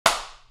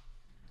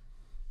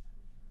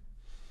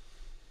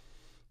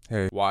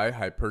Hey, why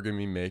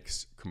hypergamy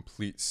makes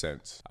complete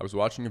sense. I was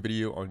watching a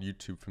video on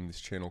YouTube from this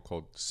channel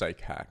called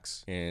Psych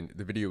Hacks, and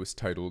the video was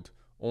titled,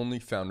 Only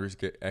Founders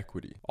Get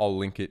Equity. I'll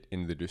link it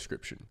in the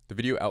description. The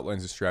video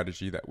outlines a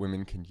strategy that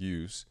women can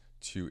use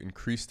to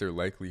increase their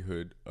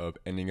likelihood of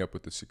ending up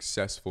with a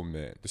successful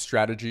man. The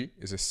strategy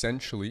is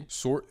essentially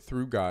sort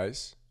through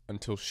guys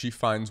until she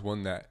finds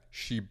one that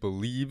she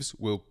believes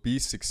will be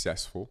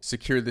successful,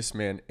 secure this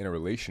man in a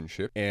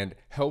relationship, and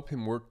help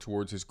him work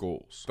towards his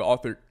goals. The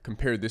author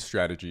compared this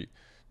strategy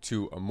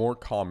to a more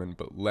common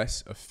but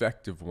less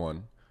effective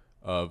one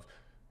of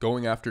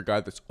going after a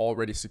guy that's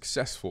already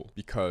successful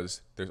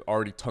because there's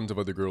already tons of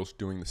other girls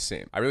doing the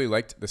same. I really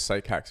liked the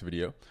Psych Hacks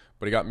video,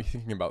 but it got me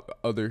thinking about the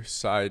other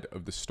side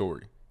of the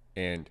story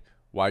and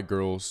why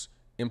girls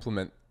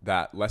implement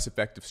that less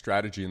effective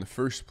strategy in the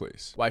first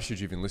place. Why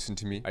should you even listen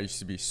to me? I used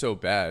to be so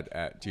bad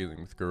at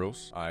dealing with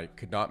girls. I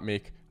could not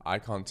make eye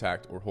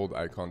contact or hold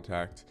eye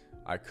contact.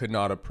 I could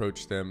not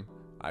approach them.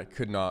 I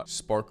could not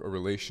spark a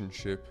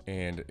relationship.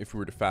 And if we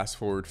were to fast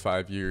forward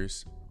 5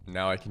 years,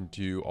 now I can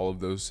do all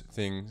of those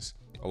things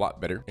a lot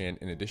better. And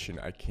in addition,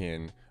 I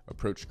can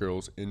approach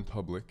girls in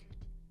public,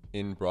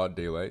 in broad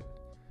daylight,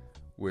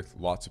 with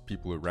lots of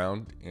people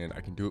around, and I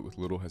can do it with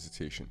little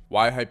hesitation.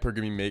 Why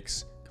hypergamy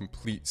makes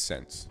complete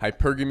sense.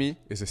 Hypergamy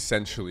is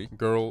essentially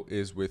girl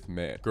is with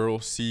man. Girl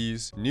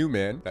sees new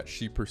man that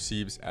she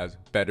perceives as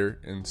better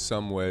in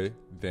some way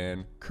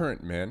than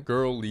current man.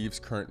 Girl leaves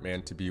current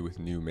man to be with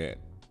new man,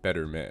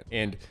 better man.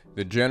 And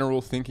the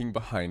general thinking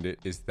behind it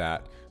is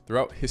that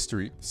throughout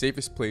history, the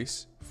safest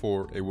place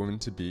for a woman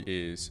to be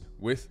is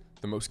with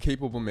the most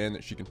capable man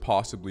that she can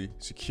possibly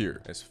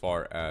secure as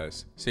far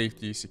as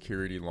safety,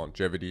 security,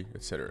 longevity,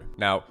 etc.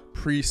 Now,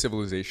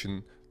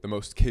 pre-civilization, the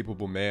most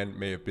capable man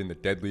may have been the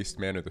deadliest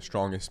man or the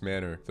strongest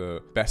man or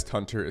the best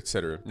hunter,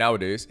 etc.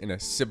 Nowadays, in a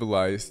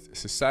civilized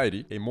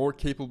society, a more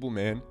capable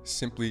man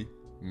simply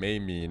may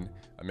mean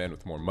a man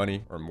with more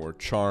money or more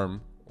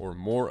charm or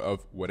more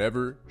of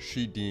whatever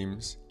she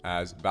deems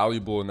as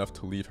valuable enough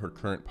to leave her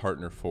current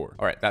partner for.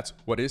 All right, that's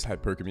what is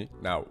hypergamy.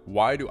 Now,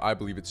 why do I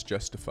believe it's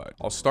justified?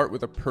 I'll start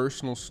with a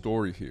personal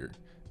story here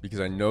because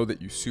I know that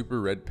you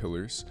super red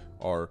pillars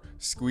are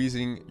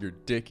squeezing your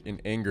dick in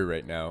anger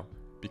right now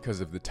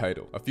because of the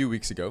title. A few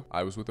weeks ago,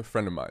 I was with a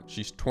friend of mine.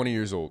 She's 20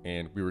 years old,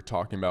 and we were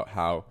talking about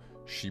how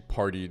she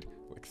partied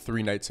like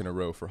 3 nights in a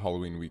row for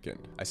Halloween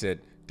weekend. I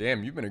said,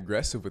 damn, you've been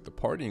aggressive with the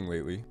partying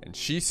lately. And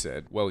she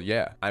said, well,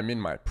 yeah, I'm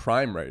in my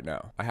prime right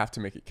now. I have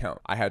to make it count.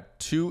 I had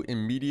 2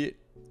 immediate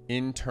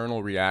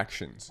internal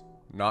reactions,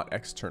 not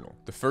external.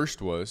 The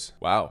first was,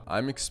 wow,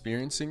 I'm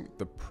experiencing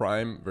the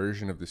prime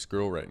version of this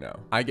girl right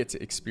now. I get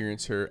to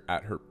experience her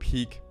at her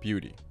peak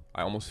beauty.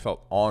 I almost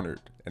felt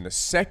honored. And the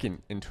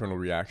second internal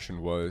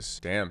reaction was,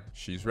 damn,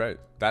 she's right.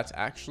 That's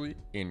actually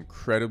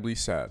incredibly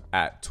sad.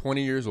 At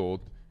 20 years old,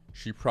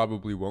 she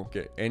probably won't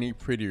get any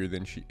prettier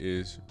than she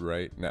is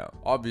right now.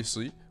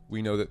 Obviously,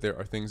 we know that there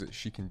are things that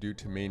she can do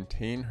to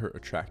maintain her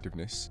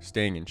attractiveness,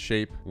 staying in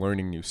shape,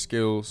 learning new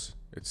skills,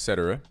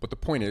 etc. But the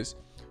point is,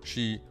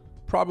 she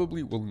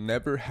probably will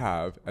never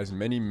have as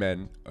many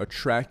men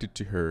attracted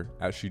to her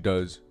as she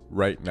does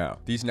right now.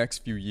 These next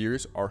few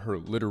years are her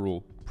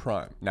literal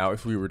prime. Now,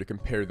 if we were to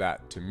compare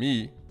that to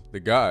me,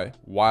 the guy,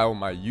 while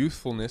my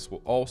youthfulness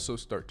will also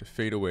start to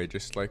fade away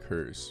just like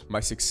hers, my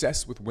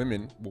success with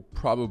women will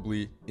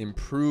probably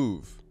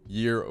improve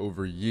year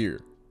over year.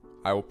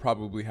 I will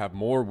probably have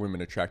more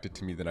women attracted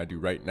to me than I do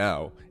right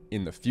now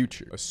in the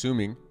future,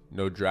 assuming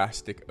no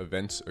drastic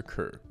events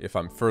occur. If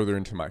I'm further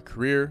into my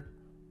career,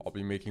 I'll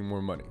be making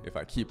more money. If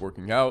I keep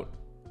working out,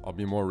 I'll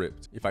be more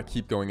ripped. If I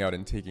keep going out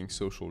and taking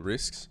social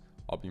risks,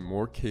 I'll be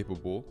more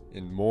capable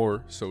in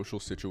more social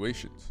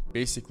situations.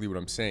 Basically, what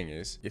I'm saying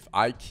is, if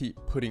I keep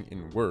putting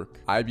in work,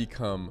 I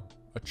become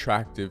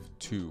attractive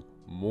to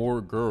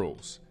more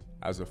girls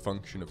as a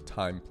function of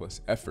time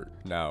plus effort.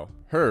 Now,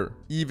 her,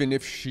 even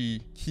if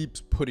she keeps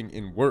putting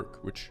in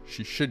work, which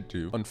she should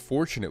do,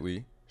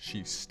 unfortunately,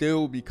 she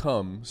still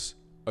becomes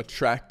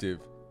attractive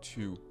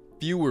to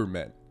fewer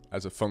men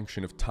as a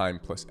function of time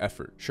plus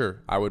effort.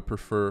 Sure, I would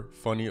prefer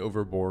funny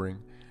over boring,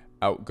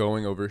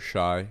 outgoing over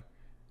shy,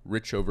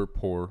 rich over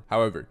poor.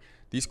 However,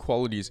 these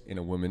qualities in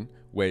a woman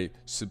weigh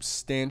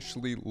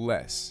substantially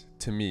less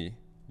to me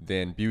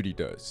than beauty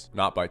does.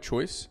 Not by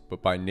choice,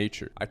 but by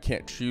nature. I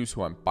can't choose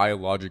who I'm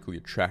biologically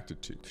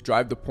attracted to. To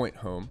drive the point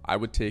home, I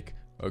would take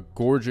a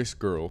gorgeous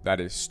girl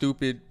that is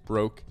stupid,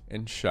 broke,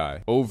 and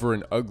shy over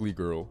an ugly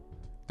girl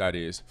that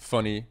is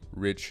funny,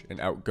 rich, and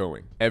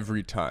outgoing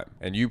every time.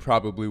 And you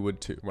probably would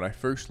too. When I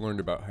first learned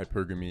about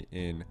hypergamy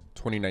in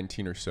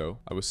 2019 or so,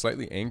 I was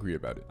slightly angry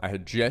about it. I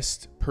had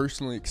just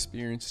personally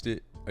experienced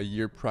it a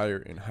year prior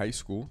in high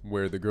school,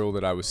 where the girl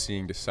that I was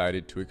seeing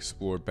decided to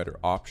explore better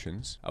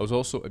options. I was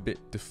also a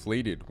bit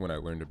deflated when I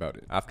learned about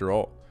it. After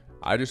all,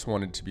 I just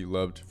wanted to be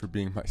loved for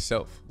being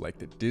myself, like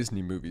the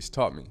Disney movies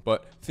taught me.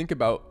 But think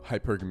about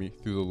hypergamy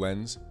through the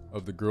lens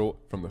of the girl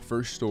from the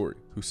first story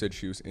who said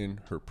she was in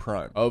her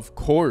prime. Of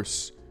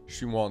course,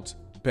 she wants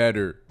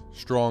better,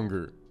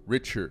 stronger,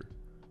 richer.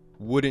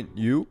 Wouldn't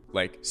you?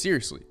 Like,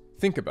 seriously,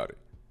 think about it.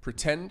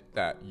 Pretend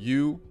that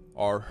you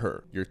are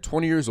her. You're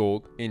 20 years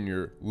old, in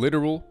your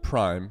literal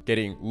prime,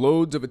 getting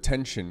loads of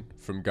attention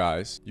from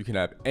guys. You can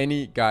have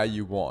any guy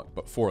you want,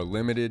 but for a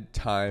limited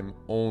time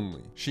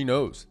only. She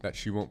knows that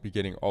she won't be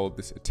getting all of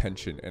this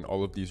attention and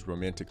all of these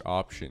romantic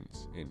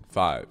options in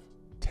 5,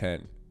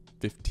 10,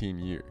 15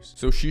 years.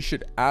 So she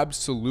should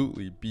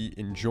absolutely be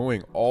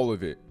enjoying all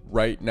of it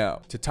right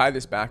now. To tie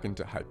this back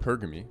into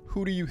hypergamy,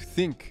 who do you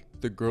think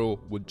the girl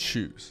would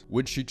choose?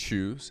 Would she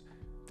choose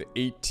the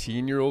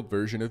 18-year-old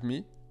version of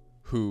me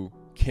who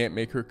can't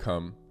make her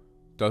come,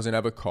 doesn't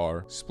have a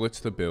car, splits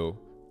the bill,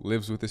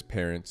 lives with his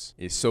parents,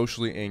 is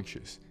socially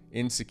anxious,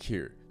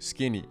 insecure,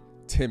 skinny,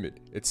 timid,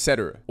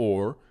 etc.?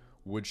 Or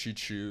would she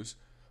choose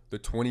the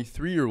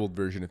 23-year-old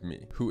version of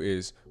me who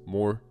is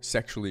more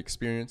sexually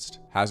experienced,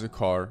 has a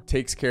car,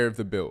 takes care of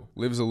the bill,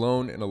 lives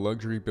alone in a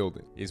luxury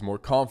building, is more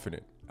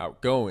confident,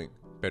 outgoing,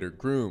 better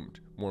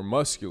groomed, more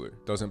muscular,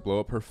 doesn't blow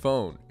up her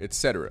phone,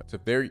 etc.? It's a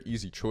very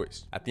easy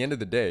choice. At the end of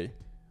the day,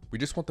 we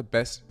just want the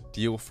best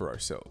deal for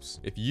ourselves.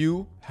 If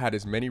you had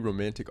as many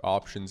romantic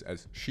options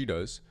as she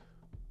does,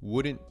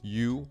 wouldn't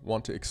you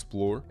want to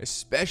explore?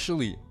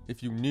 Especially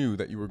if you knew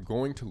that you were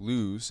going to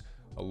lose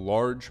a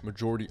large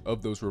majority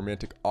of those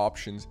romantic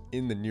options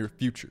in the near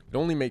future. It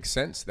only makes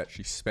sense that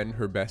she spend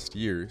her best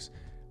years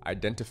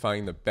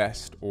identifying the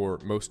best or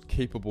most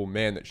capable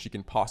man that she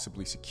can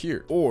possibly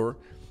secure, or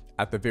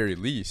at the very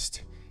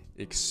least,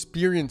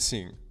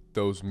 experiencing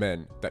those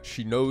men that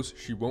she knows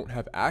she won't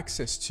have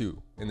access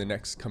to in the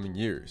next coming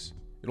years.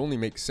 It only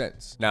makes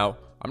sense. Now,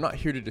 I'm not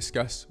here to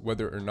discuss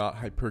whether or not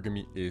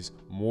hypergamy is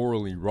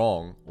morally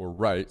wrong or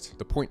right.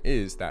 The point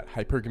is that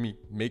hypergamy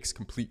makes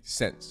complete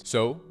sense.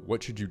 So,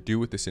 what should you do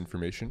with this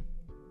information?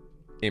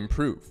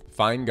 Improve.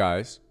 Find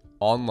guys,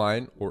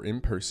 online or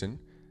in person,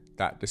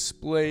 that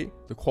display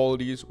the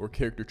qualities or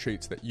character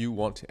traits that you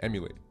want to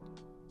emulate,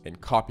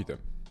 and copy them.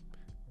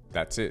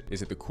 That's it.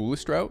 Is it the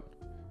coolest route?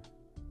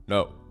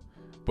 No.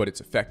 But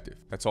it's effective.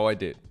 That's all I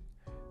did.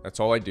 That's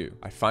all I do.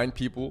 I find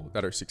people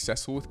that are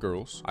successful with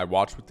girls, I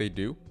watch what they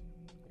do,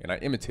 and I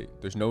imitate.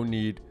 There's no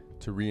need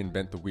to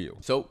reinvent the wheel.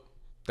 So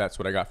that's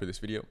what I got for this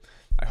video.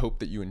 I hope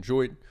that you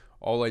enjoyed.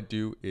 All I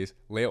do is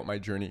lay out my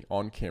journey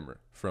on camera,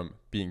 from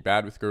being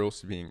bad with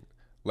girls to being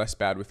less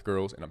bad with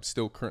girls, and I'm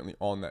still currently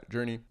on that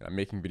journey, and I'm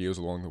making videos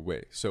along the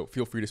way. So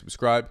feel free to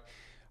subscribe.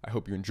 I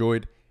hope you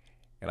enjoyed,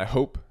 and I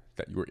hope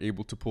that you were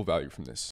able to pull value from this.